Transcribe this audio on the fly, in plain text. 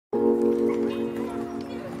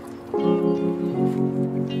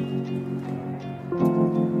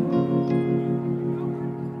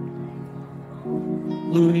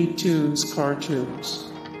Looney Tunes cartoons.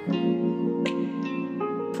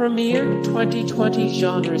 Premiere 2020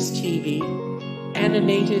 genres TV,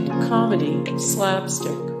 animated comedy,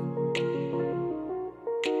 slapstick.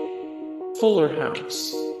 Fuller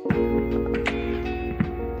House.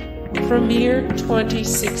 Premiere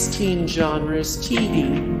 2016 genres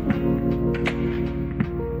TV.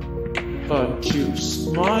 Bud Juice,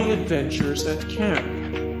 My Adventures at Camp.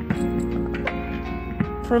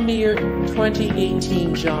 Premiere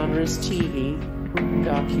 2018 genres TV,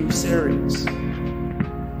 docuseries.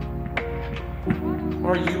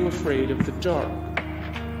 Are You Afraid of the Dark?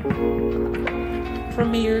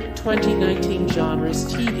 Premiere 2019 genres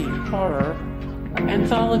TV, horror.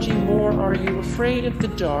 Anthology More Are You Afraid of the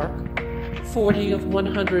Dark? 40 of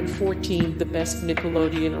 114 The Best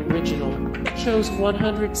Nickelodeon Original shows.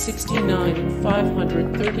 169 of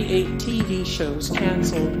 538 TV shows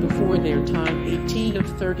canceled before their time. 18 of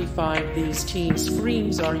 35 These teen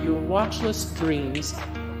screams are your watchlist dreams.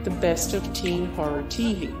 The best of teen horror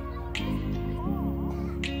TV.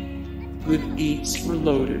 Good Eats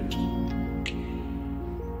Reloaded.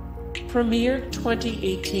 Premiere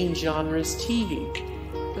 2018 genres TV,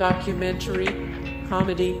 documentary,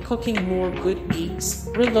 comedy. Cooking More Good Eats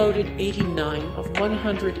Reloaded. 89 of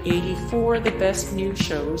 184 The best new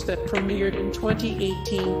shows that premiered in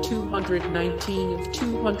 2018. 219 of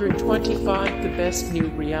 225 The best new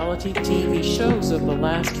reality TV shows of the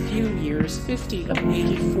last few years. 50 of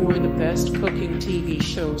 84 The best cooking TV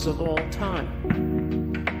shows of all time.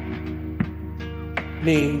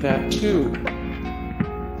 Name That Too.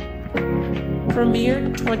 Premiere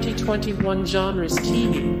 2021 genres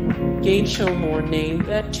TV, game show More. Name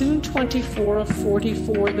That Tune. 24 of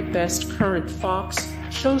 44 The best current Fox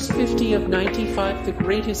shows. 50 of 95 The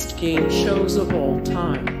greatest game shows of all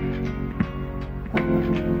time.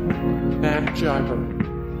 MacGyver.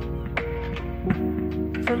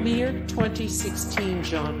 Premiere 2016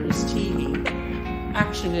 genres TV,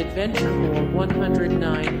 action adventure More.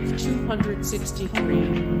 109 of 263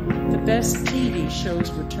 The best TV shows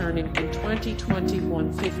returning in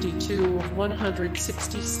 2021. 52 of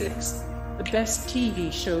 166 The best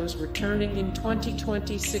TV shows returning in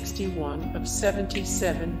 2020. 61 of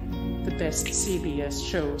 77 The best CBS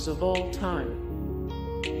shows of all time.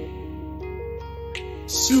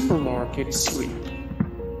 Supermarket Sweep.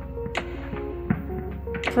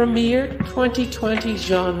 Premiere 2020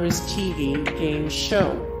 genres TV game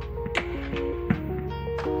show.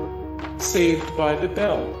 Saved by the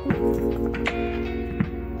Bell.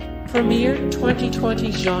 Premiere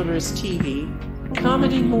 2020 genres TV,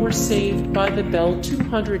 comedy More. Saved by the Bell.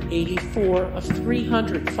 284 of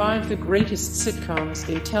 305 The greatest sitcoms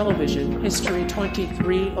in television history.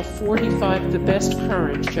 23 of 45 The best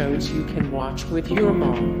current shows you can watch with your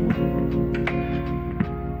mom.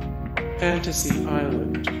 Fantasy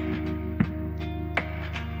Island.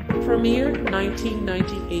 Premiere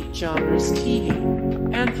 1998 genres TV,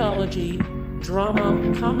 anthology, drama,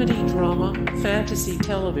 comedy drama, fantasy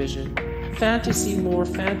television, fantasy More.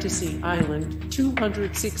 Fantasy Island.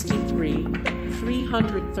 263,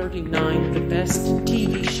 339 The best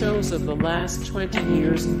TV shows of the last 20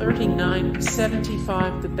 years. 39 of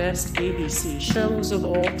 75 The best ABC shows of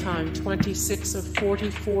all time. 26 of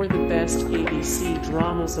 44 The best ABC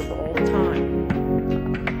dramas of all time.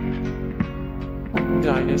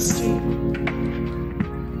 Dynasty.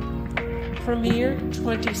 Premiere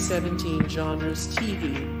 2017 genres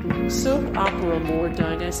TV, soap opera More.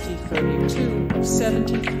 Dynasty. 32 of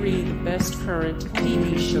 73 The best current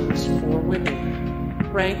TV shows for women.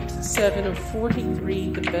 Ranked 7 of 43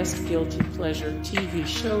 The best guilty pleasure TV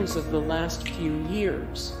shows of the last few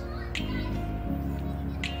years.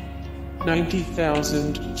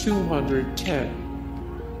 90,210.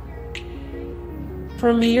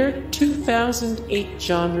 Premiere 2008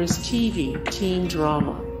 genres TV, teen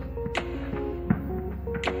drama.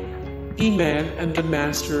 He-Man and the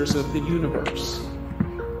Masters of the Universe.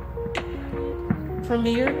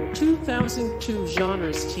 Premiere 2002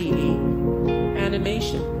 genres TV,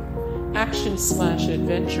 animation,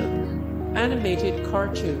 action/adventure, animated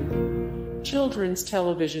cartoon, children's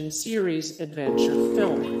television series, adventure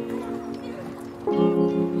film.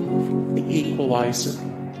 The Equalizer.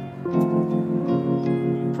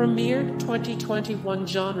 Premiere 2021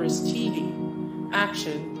 genres TV,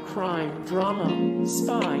 action, crime, drama,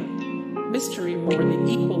 spy, mystery More. The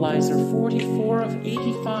Equalizer. 44 of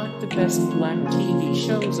 85 The best black TV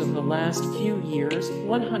shows of the last few years.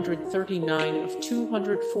 139 of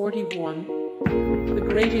 241 The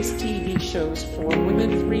greatest TV shows for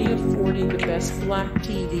women. 3 of 40 The best black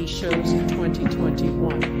TV shows in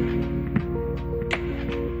 2021.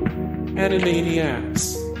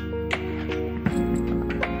 Animaniacs.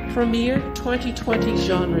 Premier 2020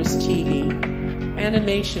 genres TV,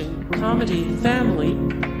 animation, comedy, family,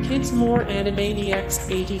 kids. More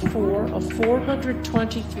Animaniacs. 84 of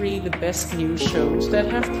 423 the best new shows that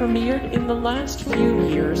have premiered in the last few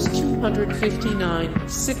years. 259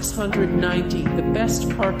 of 690 the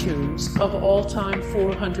best cartoons of all time.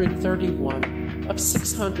 431 of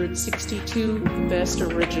 662 the best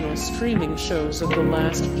original streaming shows of the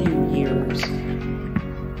last few years.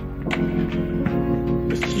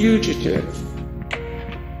 The Fugitive.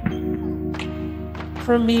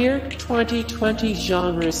 Premiere 2020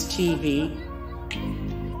 genres TV,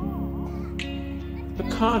 The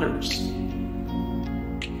Conners.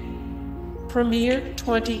 Premiere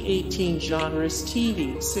 2018 genres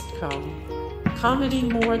TV sitcom, comedy.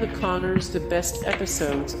 More The Conners, the best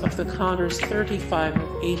episodes of The Conners. 35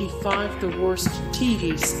 of 85 the worst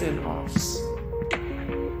TV spin-offs.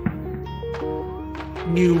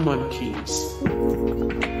 New Monkeys.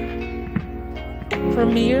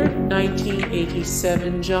 Premiere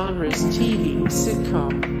 1987 genres TV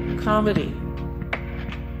sitcom, comedy.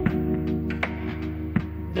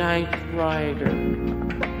 Knight Rider.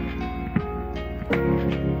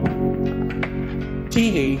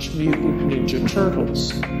 Teenage Mutant Ninja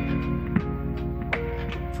Turtles.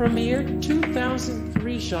 Premiere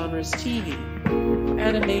 2003 genres TV,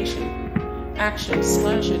 animation,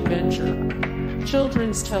 action/adventure,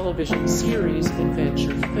 children's television series,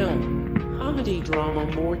 adventure film, comedy drama.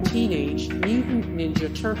 More Teenage Mutant Ninja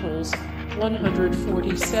Turtles.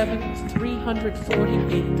 147 of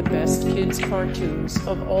 348 the best kids cartoons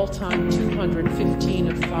of all time. 215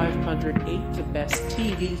 of 508 the best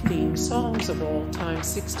TV theme songs of all time.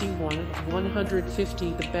 61 of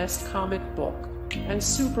 150 the best comic book and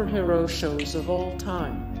superhero shows of all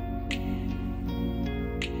time.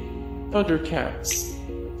 Thundercats.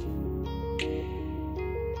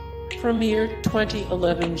 Premiered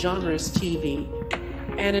 2011 genres TV,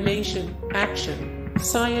 animation, action,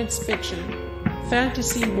 science fiction,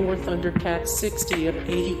 fantasy. More Thundercats. 60 of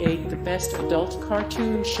 88 the best adult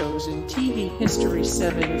cartoon shows in TV history.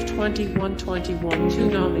 7 of 21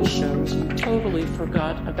 Toonami shows you totally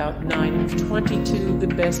forgot about. 9 of 22 the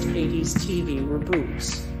best 80s TV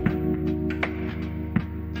reboots.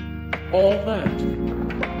 All That.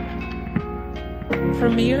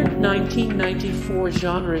 Premiere 1994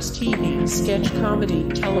 genres TV, sketch comedy,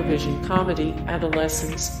 television comedy,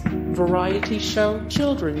 adolescence, variety show,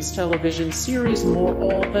 children's television series. More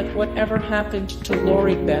All That. Whatever Happened to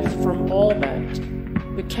Lori Beth from All That.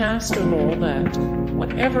 The cast of All That.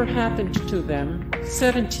 Whatever Happened to Them.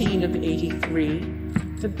 17 of 83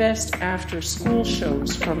 the best after-school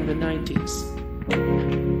shows from the 90s.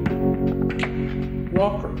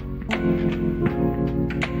 Walker.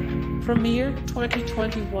 Premiere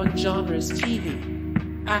 2021 genres TV,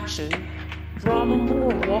 action, drama.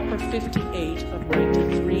 More Walker. 58 of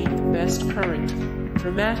 93 the best current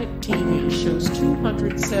dramatic TV shows.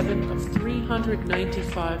 207 of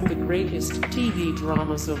 395 the greatest TV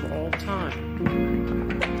dramas of all time.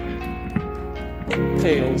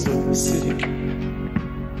 Tales of the City.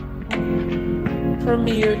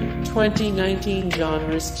 Premiered 2019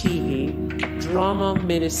 genres TV, drama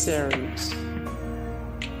miniseries.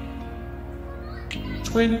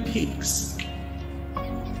 Twin Peaks.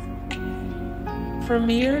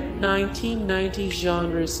 Premiered 1990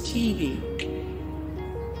 genres TV,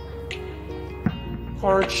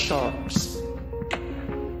 Hard Sharks.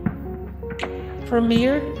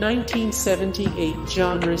 Premiered 1978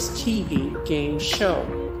 genres TV game show,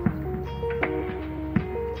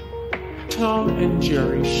 Tom and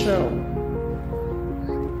Jerry Show.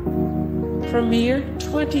 Premiered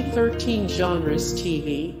 2013 genres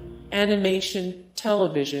TV, animation,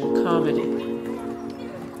 television comedy.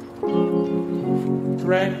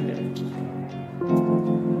 Dragnet.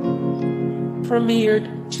 Premiered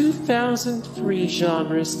 2003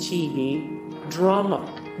 genres TV, drama.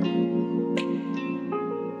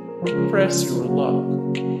 Press Your Luck.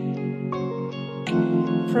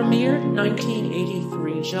 Premiered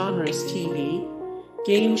 1983 genres TV,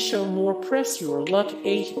 game show. More Press Your Luck.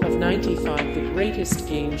 8 of 95 the greatest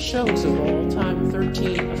game shows of all time.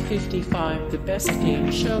 13 of 55 the best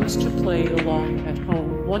game shows to play along at home.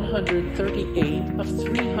 138 of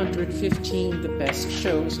 315 the best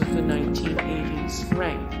shows of the 1980s.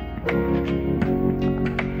 Rank.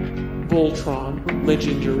 Voltron,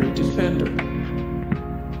 Legendary Defender.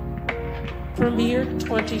 Premiered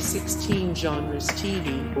 2016 genres: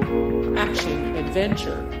 TV, action,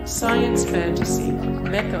 adventure, science, fantasy,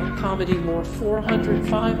 mecha, comedy. More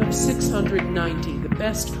 405 of 690. The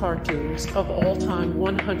best cartoons of all time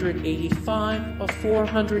 185 of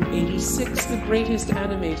 486. The greatest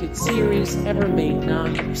animated series ever made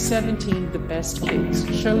 9 of 17. The best kids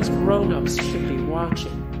shows grown-ups should be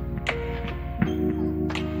watching.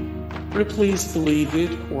 Please believe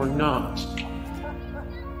it or not.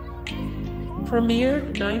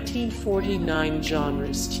 Premiered 1949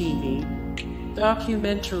 genres: TV,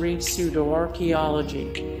 documentary,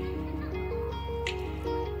 pseudo-archaeology.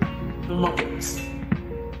 The Muppets.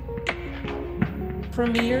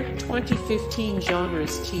 Premiered 2015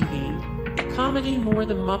 genres: TV, comedy. More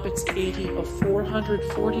The Muppets 80 of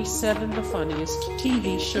 447. The funniest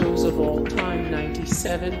TV shows of all time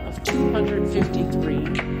 97 of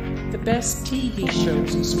 253. The best TV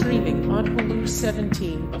shows streaming on Hulu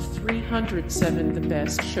 17 of 307. The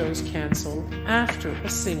best shows canceled after a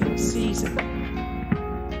single season.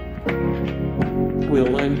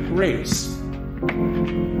 Will and Grace.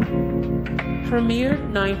 Premiered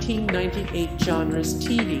 1998 genres: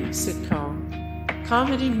 TV, sitcom,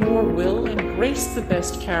 comedy. More Will and Grace. The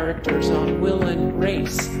best characters on Will and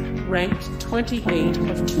Grace ranked 28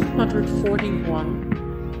 of 241.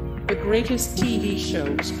 The greatest TV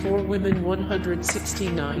shows for women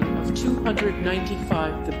 169 of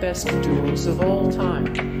 295. The best duos of all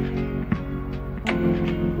time.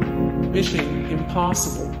 Mission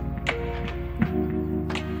Impossible.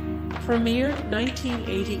 Premiered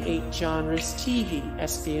 1988 genres: TV,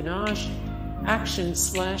 espionage,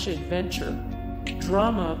 action/adventure,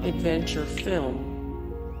 drama, adventure, film,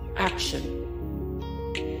 action.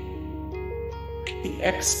 The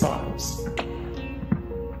X-Files.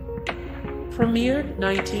 Premiered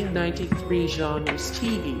 1993 genres: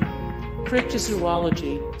 TV,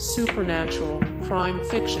 cryptozoology, supernatural, crime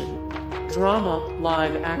fiction, drama,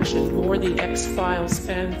 live action. More The X-Files.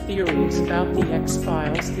 Fan theories about The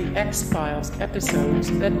X-Files. The X-Files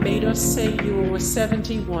episodes that made us say you were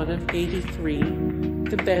 71 of 83.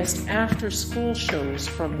 The best after-school shows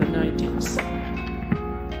from the 90s.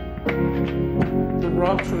 The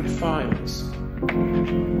Rockford Files.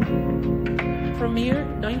 Premiered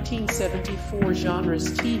 1974 genres: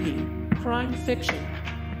 TV, crime fiction,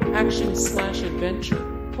 action/adventure,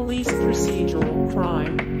 police procedural,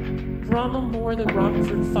 crime, drama. More The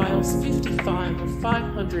Rockford Files 55 of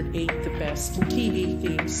 508. The best TV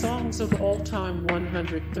theme songs of all time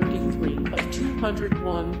 133 of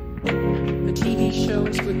 201. The TV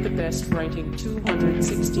shows with the best writing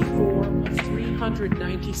 264 of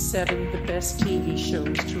 397. The best TV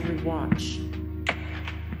shows to rewatch.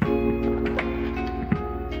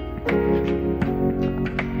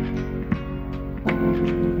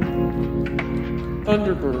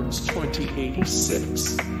 Thunderbirds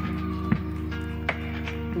 2086.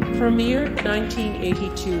 Premiered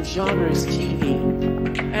 1982 genres: TV,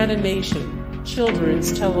 animation,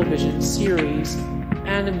 children's television series,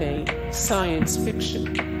 anime, science fiction.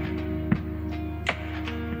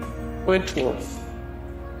 Wentworth.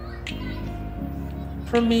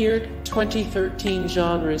 Premiered 2013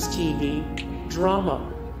 genres: TV, drama.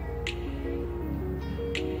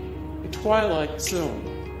 The Twilight Zone.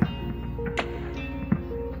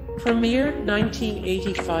 Premiered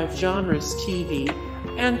 1985 genres: TV,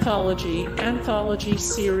 anthology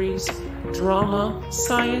series, drama,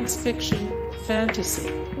 science fiction,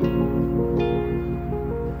 fantasy.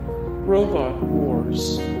 Robot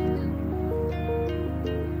Wars.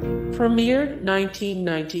 Premiered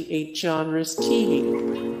 1998 genres: TV,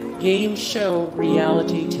 game show,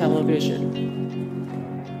 reality television.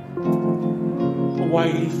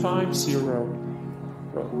 Hawaii 5-0.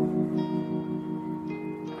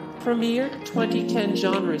 Premiered 2010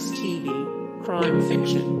 genres: TV, crime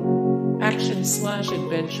fiction,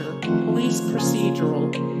 action/adventure, police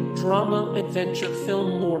procedural, drama, adventure,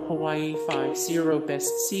 film. More Hawaii 5-0.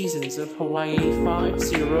 Best seasons of Hawaii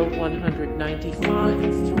 5-0 195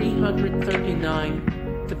 of 339.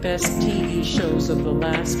 The best TV shows of the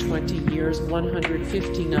last 20 years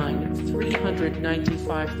 159 of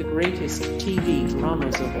 395. The greatest TV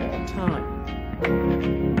dramas of all time.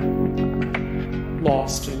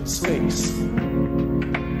 Lost in Space.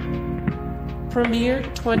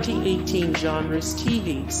 Premiered 2018 genres: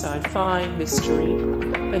 TV, sci-fi, mystery,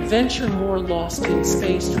 adventure. More Lost in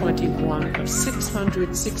Space 21 of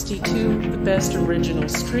 662. The best original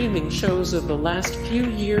streaming shows of the last few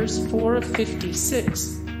years 4 of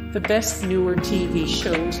 56. The best newer TV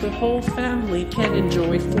shows the whole family can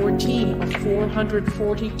enjoy 14 of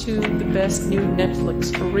 442. The best new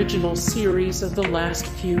Netflix original series of the last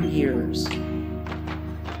few years.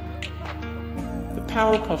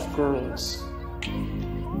 Powerpuff Girls.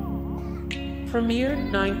 Premiered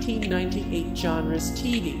 1998 genres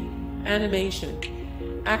TV, animation,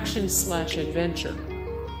 action/adventure,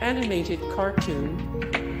 animated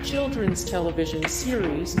cartoon, children's television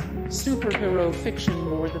series, superhero fiction.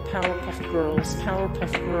 More The Powerpuff Girls.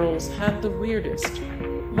 Powerpuff Girls had the weirdest,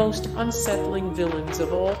 most unsettling villains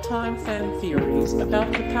of all time. Fan theories about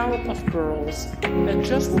the Powerpuff Girls that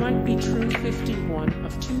just might be true. 51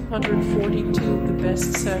 of 242 the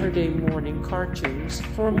best Saturday morning cartoons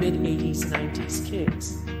for mid-80s 90s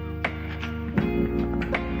kids.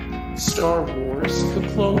 Star Wars: The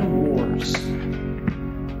Clone Wars.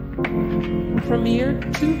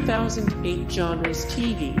 Premiered 2008 genres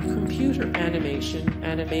TV, computer animation,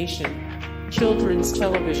 children's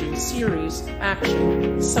television series,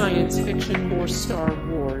 action, science fiction. More Star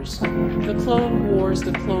Wars. The Clone Wars.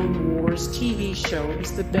 The Clone Wars TV show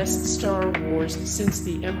is the best Star Wars since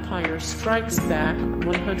The Empire Strikes Back.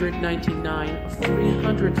 199 of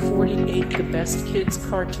 348 the best kids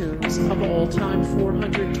cartoons of all time.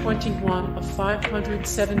 421 of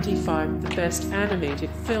 575 the best animated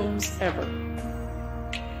films ever.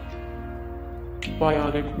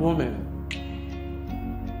 Bionic Woman.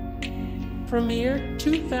 Premiered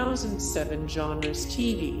 2007 genres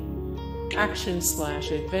TV,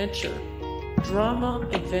 action/adventure, drama,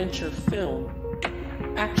 adventure film,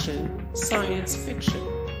 action, science fiction.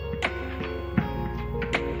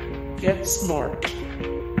 Get Smart.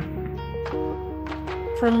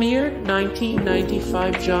 Premiered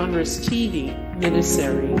 1995 genres TV,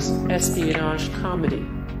 miniseries, espionage comedy.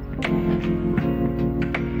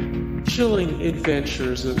 Chilling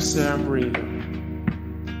Adventures of Sabrina.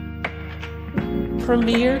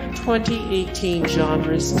 Premiered 2018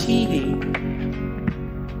 genres TV,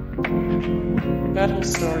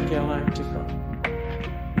 Battlestar Galactica.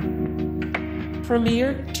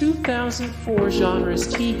 Premiered 2004 genres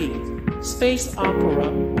TV, space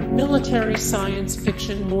opera, military science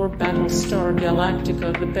fiction. More Battlestar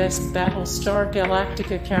Galactica. The best Battlestar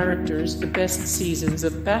Galactica characters. The best seasons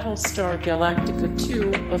of Battlestar Galactica.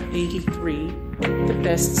 2 of 83 the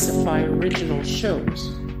best sci-fi original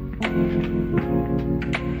shows.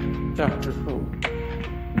 Doctor Who.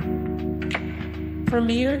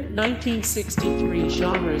 Premiered 1963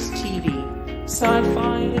 genres TV,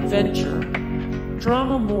 sci-fi, adventure,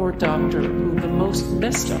 drama. More Doctor Who. The most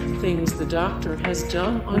messed up things the Doctor has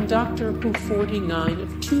done on Doctor Who. 49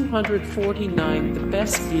 of 249 the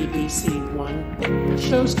best BBC One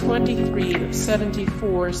shows. 23 of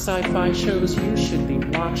 74 sci-fi shows you should be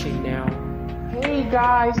watching now. Hey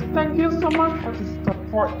guys, thank you so much for the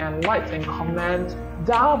support and likes and comments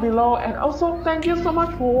down below, and also thank you so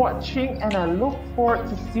much for watching, and I look forward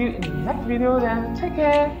to see you in the next video. Then take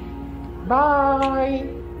care, bye.